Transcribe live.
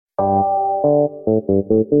Gogetterz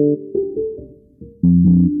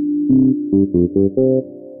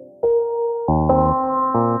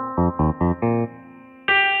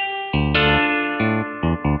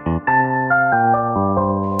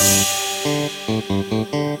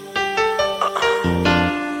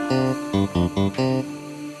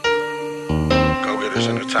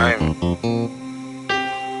entertainment.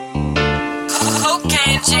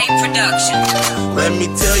 Gogetterz production. Let me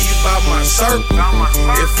tell you about my circle.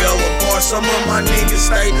 It fell apart, some of my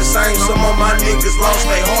niggas stayed the same. Some of my niggas lost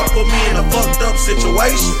their heart, put me in a fucked up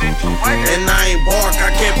situation. And I ain't bark,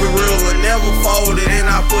 I kept it real and never folded, and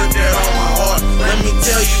I put that on my heart. Let me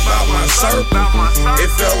tell you about my circle.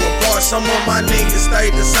 It fell apart, some of my niggas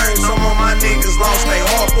stayed the same. Some of my niggas lost their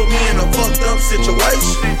heart, put me in a fucked up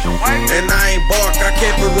situation. And I ain't bark, I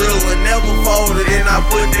kept it real and never folded, and I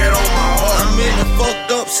put that on my heart. I'm in a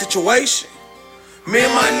fucked up situation. Me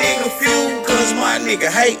and my nigga feud, cause my nigga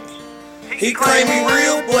hate me. He claim he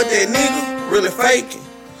real, but that nigga really faking.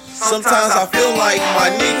 Sometimes I feel like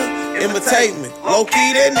my nigga imitate me.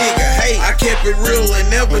 Low-key, that nigga hate. I kept it real and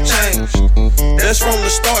never changed. That's from the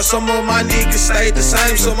start, some of my niggas stayed the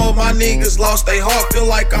same. Some of my niggas lost their heart, feel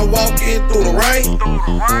like I'm walking through the rain.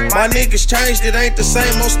 My niggas changed, it ain't the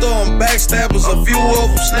same. Most of them backstabbers, a few of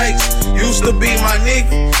them snakes. Used to be my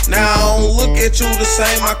nigga, now I don't look at you the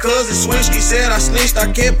same. My cousin switched, he said I snitched. I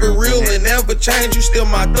kept it real and never changed. You still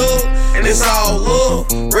my thug, and it's all love.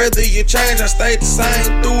 Whether you change, I stayed the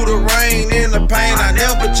same. Through the rain and the pain, I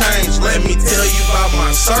never changed. Let me tell you about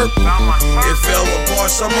my circle. It fell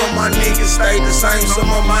apart, some of my niggas stayed the same.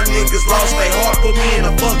 Some of my niggas lost their heart, put me in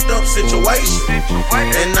a fucked up situation.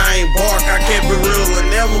 And I ain't bark, I kept it real and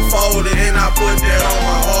never folded, and I put that on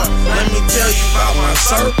my heart. Let me tell you about my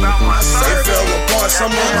circle. It fell apart,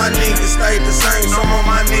 some of my niggas stayed the same. Some of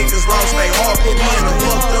my niggas lost their heart, put me in a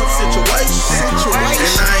fucked up situation.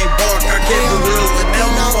 And I ain't bark, I kept it real and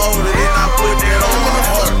never folded, and I put that on my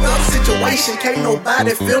heart. Situation, can't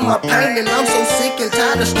nobody feel my pain, and I'm so sick and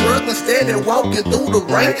tired of struggling, steady walking through the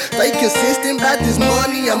rain. Stay consistent about this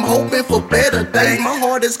money, I'm hoping for better days. My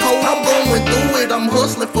heart is cold, I'm going through it, I'm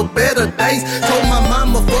hustling for better days. Told my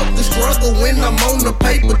mama fuck the struggle when I'm on the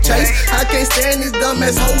paper chase. I can't stand these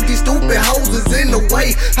dumbass hoes, these stupid hoes is in the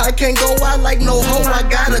way. I can't go out like no hoe, I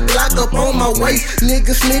got a Glock up on my waist.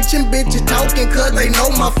 Niggas snitching, bitches talking cause they know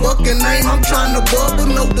my fucking name. I'm trying to bubble,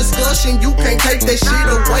 no discussion, you can't take that shit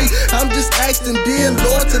away. I'm just asking dear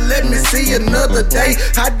Lord to let me see another day.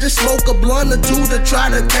 I just smoke a blunt or two to try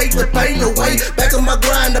to take the pain away. Back on my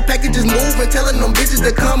grind, the package is moving, telling them bitches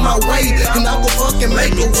to come my way, and I will fucking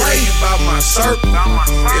make a way. About my circle,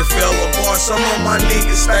 it fell apart, some of my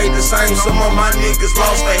niggas stayed the same. Some of my niggas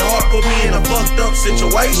lost their heart, put me in a fucked up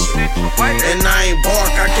situation. And I ain't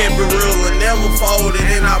bark, I kept it real and never folded,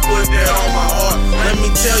 and I put that on my heart. Let me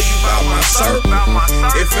tell you about my circle.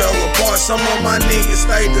 It fell apart, some of my niggas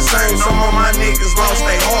stayed the same. Some of my niggas lost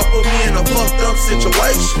their heart, put me in a fucked up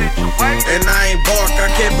situation. And I ain't bark, I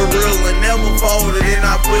kept it real and never folded, and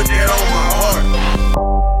I put that on my heart.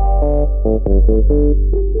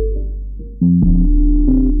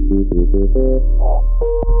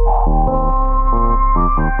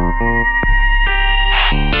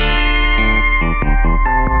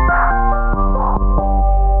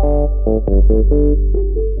 Gogetterz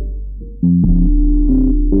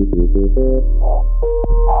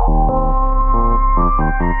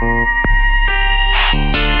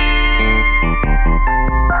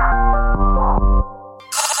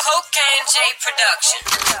production.